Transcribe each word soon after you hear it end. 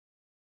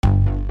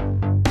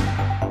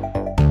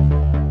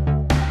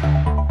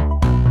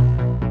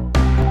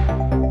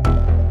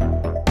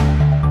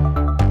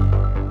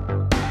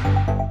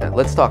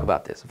let's talk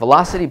about this.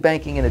 Velocity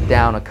banking in a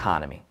down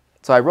economy.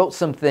 So I wrote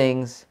some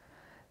things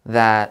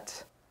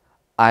that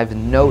I've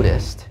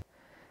noticed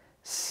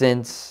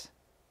since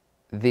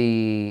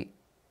the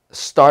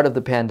start of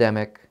the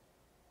pandemic,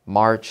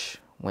 March,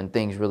 when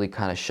things really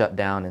kind of shut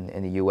down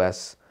in the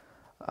US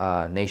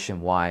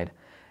nationwide,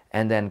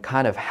 and then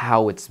kind of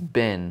how it's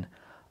been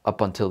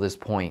up until this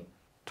point,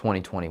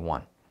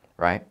 2021,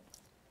 right?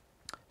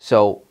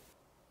 So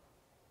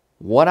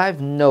what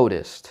I've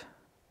noticed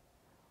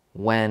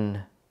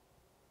when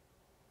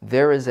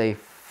there is a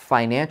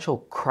financial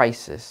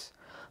crisis,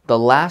 the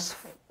last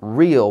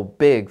real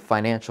big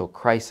financial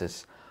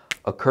crisis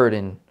occurred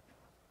in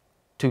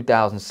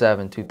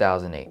 2007,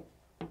 2008,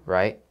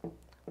 right?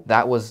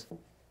 That was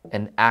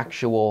an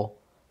actual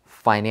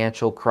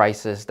financial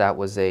crisis. That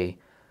was a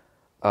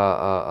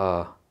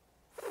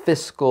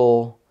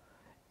fiscal,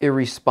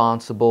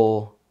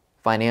 irresponsible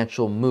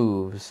financial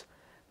moves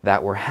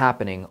that were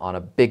happening on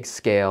a big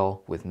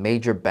scale with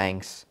major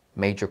banks,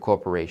 major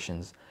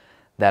corporations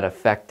that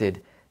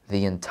affected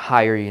the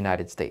entire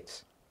United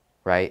States,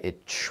 right?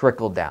 It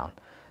trickled down.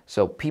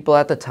 So people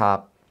at the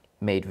top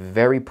made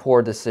very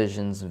poor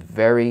decisions,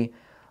 very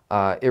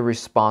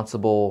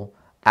irresponsible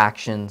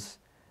actions.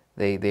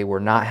 They were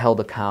not held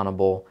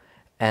accountable,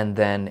 and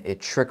then it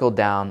trickled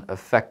down,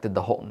 affected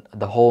the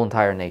whole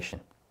entire nation,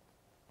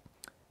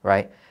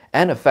 right?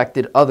 And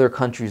affected other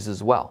countries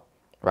as well,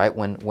 right?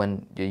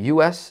 When the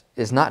U.S.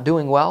 is not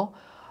doing well,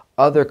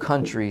 other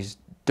countries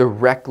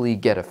directly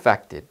get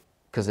affected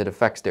because it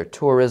affects their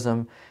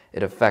tourism,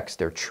 it affects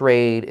their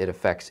trade, it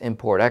affects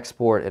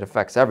import-export, it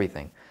affects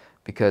everything,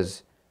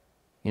 because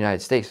the United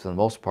States, for the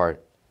most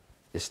part,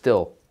 is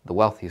still the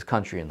wealthiest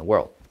country in the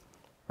world,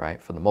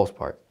 right? For the most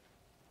part,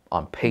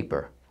 on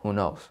paper, who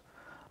knows?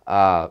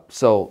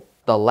 So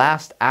the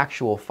last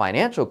actual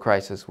financial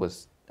crisis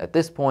was at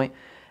this point,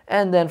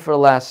 and then for the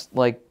last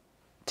like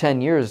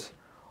 10 years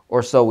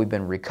or so, we've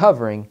been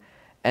recovering,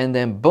 and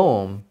then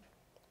boom,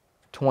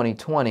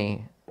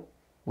 2020,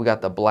 we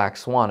got the black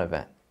swan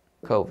event,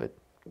 COVID.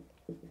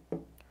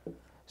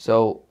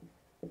 So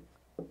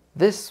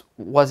this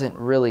wasn't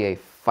really a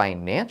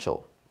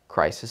financial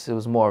crisis. It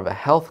was more of a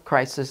health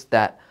crisis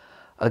that,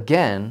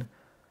 again,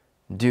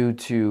 due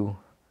to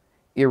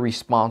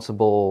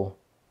irresponsible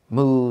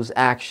moves,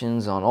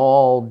 actions on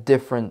all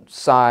different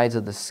sides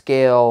of the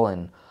scale,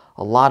 and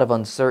a lot of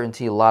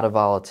uncertainty, a lot of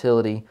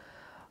volatility,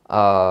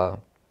 a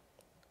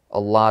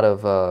lot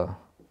of,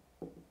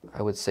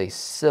 I would say,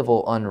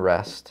 civil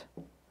unrest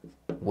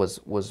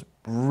was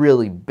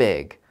really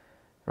big,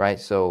 right?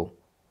 So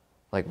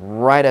like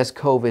right as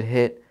COVID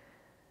hit,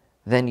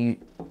 then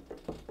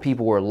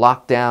people were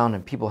locked down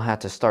and people had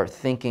to start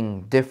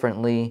thinking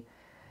differently,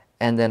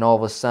 and then all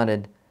of a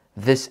sudden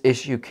this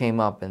issue came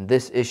up, and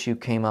this issue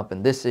came up,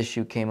 and this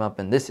issue came up,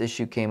 and this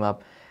issue came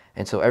up,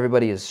 and so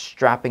everybody is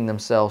strapping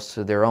themselves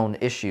to their own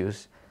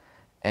issues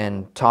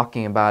and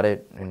talking about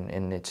it,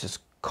 and it's just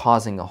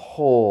causing a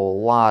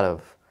whole lot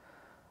of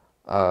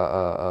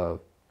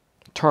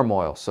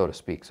turmoil, so to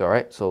speak. So, all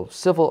right, so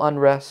civil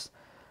unrest.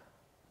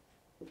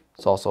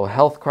 It's also a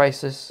health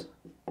crisis,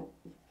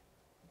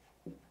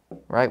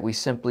 right? We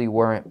simply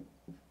weren't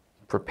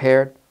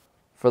prepared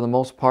for the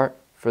most part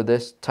for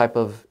this type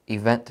of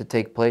event to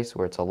take place,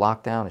 where it's a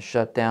lockdown, a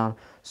shutdown,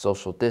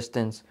 social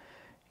distance,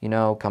 you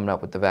know, coming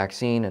up with the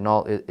vaccine and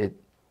all. It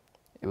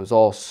was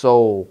all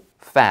so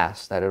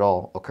fast that it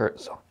all occurred.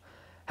 So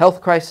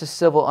health crisis,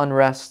 civil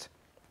unrest,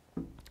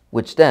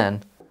 which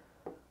then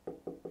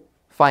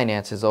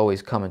finance is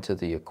always come into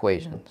the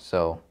equation.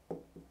 So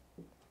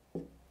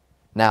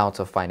now it's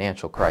a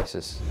financial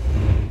crisis,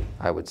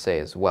 I would say,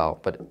 as well.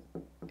 But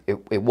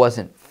it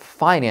wasn't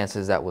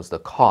finances that was the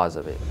cause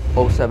of it.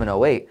 07,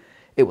 08,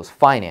 it was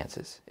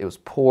finances. It was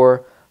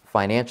poor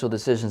financial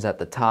decisions at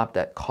the top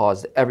that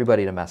caused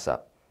everybody to mess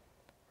up,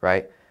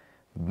 right?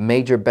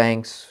 Major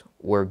banks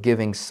were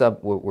giving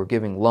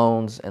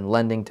loans and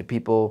lending to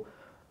people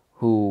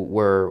who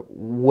were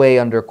way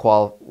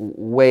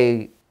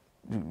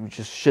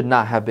just should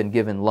not have been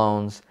given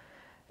loans,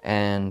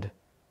 and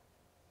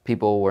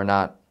people were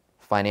not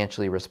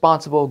financially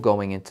responsible,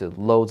 going into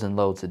loads and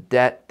loads of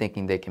debt,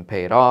 thinking they can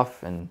pay it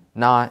off and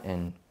not,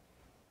 and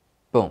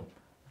boom,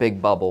 big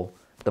bubble.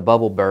 The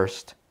bubble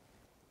burst,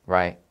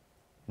 right?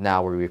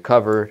 Now we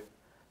recovered,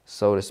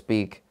 so to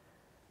speak.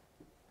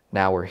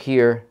 Now we're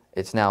here.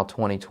 It's now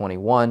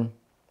 2021.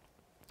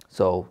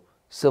 So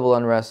civil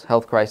unrest,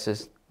 health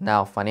crisis,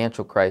 now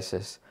financial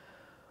crisis.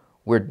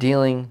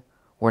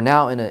 We're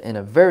now in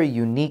a very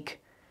unique,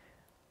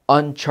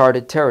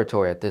 uncharted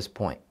territory at this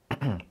point.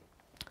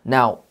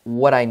 Now,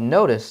 what I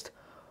noticed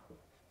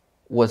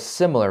was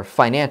similar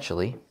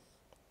financially.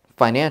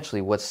 Financially,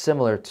 what's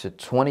similar to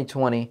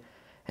 2020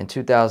 and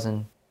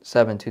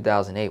 2007,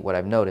 2008, what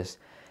I've noticed,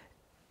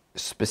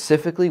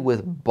 specifically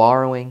with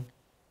borrowing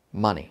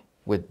money,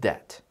 with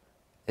debt,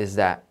 is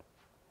that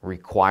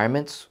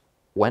requirements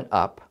went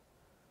up,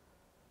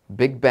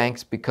 big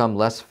banks become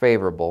less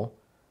favorable,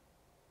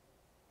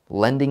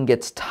 lending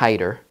gets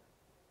tighter,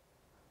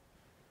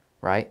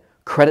 right?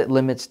 Credit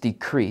limits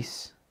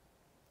decrease.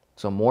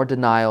 So more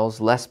denials,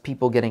 less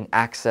people getting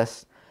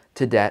access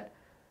to debt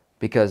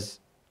because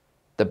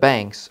the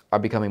banks are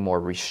becoming more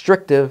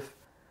restrictive,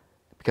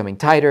 becoming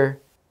tighter,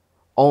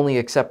 only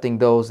accepting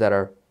those that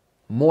are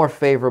more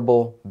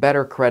favorable,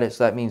 better credit.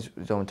 So that means,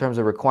 so in terms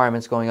of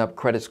requirements going up,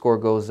 credit score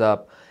goes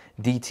up,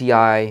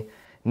 DTI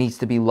needs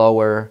to be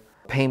lower,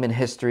 payment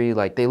history,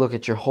 like they look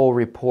at your whole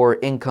report,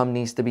 income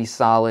needs to be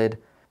solid.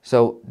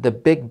 So the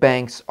big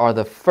banks are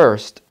the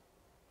first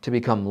to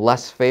become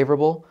less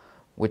favorable,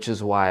 which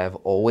is why I've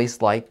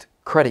always liked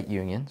credit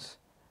unions,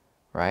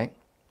 right?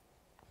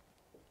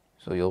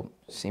 So you'll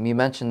see me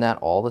mention that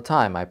all the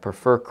time. I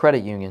prefer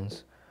credit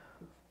unions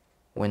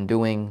when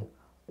doing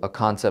a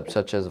concept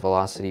such as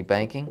velocity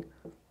banking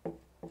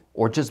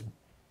or just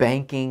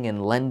banking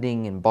and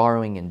lending and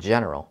borrowing in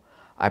general.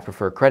 I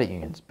prefer credit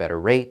unions, better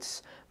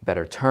rates,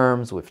 better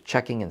terms with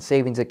checking and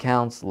savings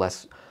accounts,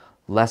 less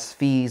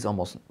fees,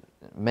 almost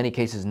in many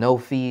cases no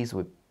fees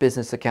with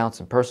business accounts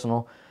and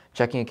personal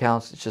checking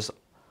accounts. It's just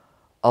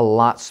a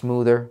lot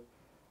smoother,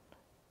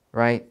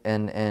 right?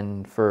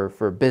 And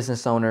for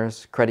business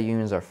owners, credit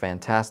unions are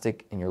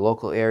fantastic in your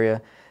local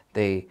area.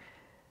 They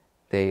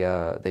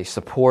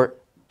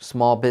support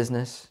small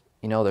business.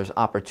 You know, there's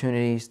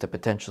opportunities to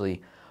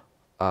potentially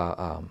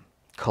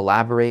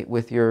collaborate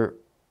with your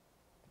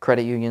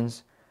credit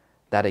unions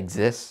that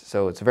exist.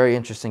 So it's very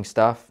interesting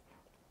stuff.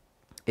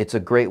 It's a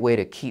great way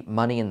to keep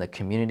money in the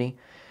community.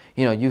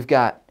 You know, you've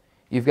got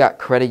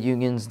credit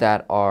unions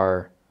that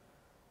are,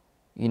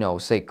 you know,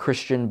 say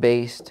Christian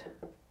based.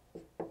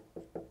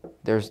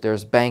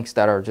 There's banks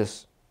that are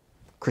just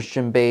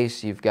Christian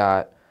based. You've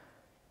got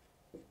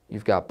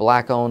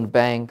black-owned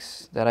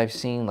banks that I've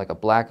seen, like a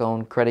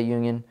black-owned credit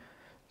union.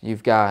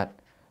 You've got,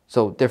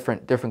 so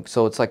different,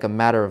 so it's like a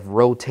matter of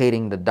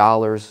rotating the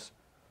dollars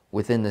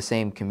within the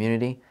same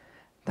community.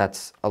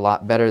 That's a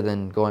lot better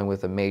than going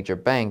with a major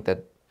bank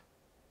that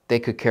they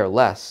could care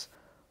less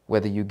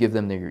whether you give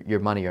them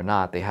your money or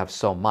not. They have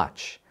so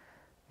much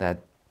that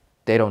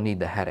they don't need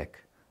the headache,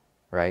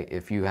 right?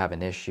 If you have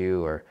an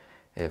issue or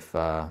if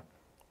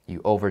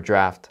you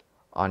overdraft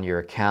on your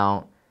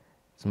account,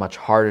 it's much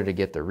harder to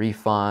get the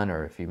refund,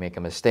 or if you make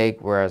a mistake,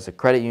 whereas a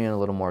credit union, a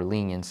little more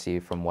leniency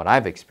from what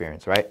I've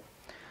experienced, right?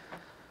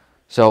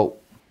 So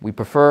we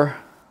prefer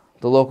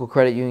the local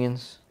credit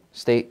unions,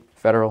 state,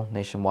 federal,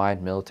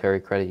 nationwide, military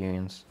credit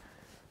unions.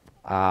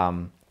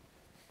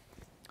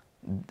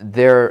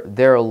 They're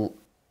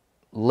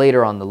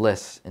later on the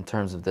list in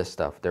terms of this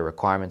stuff, their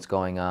requirements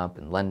going up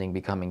and lending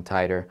becoming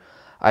tighter.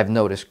 I've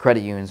noticed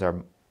credit unions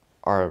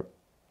are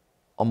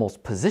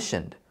almost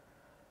positioned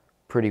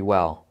pretty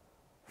well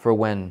for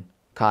when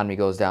economy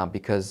goes down,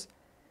 because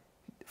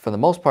for the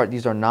most part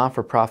these are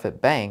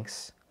non-for-profit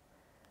banks.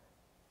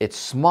 It's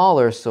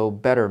smaller, so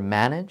better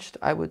managed,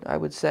 I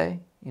would say.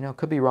 You know,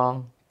 could be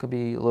wrong, could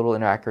be a little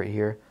inaccurate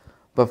here,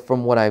 but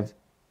from what I've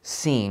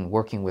seen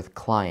working with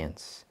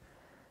clients,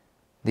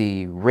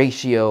 the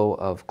ratio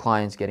of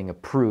clients getting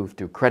approved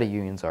through credit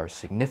unions are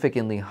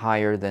significantly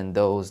higher than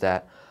those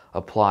that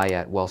apply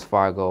at Wells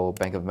Fargo,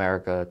 Bank of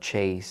America,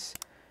 Chase,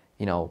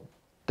 you know,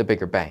 the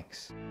bigger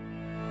banks.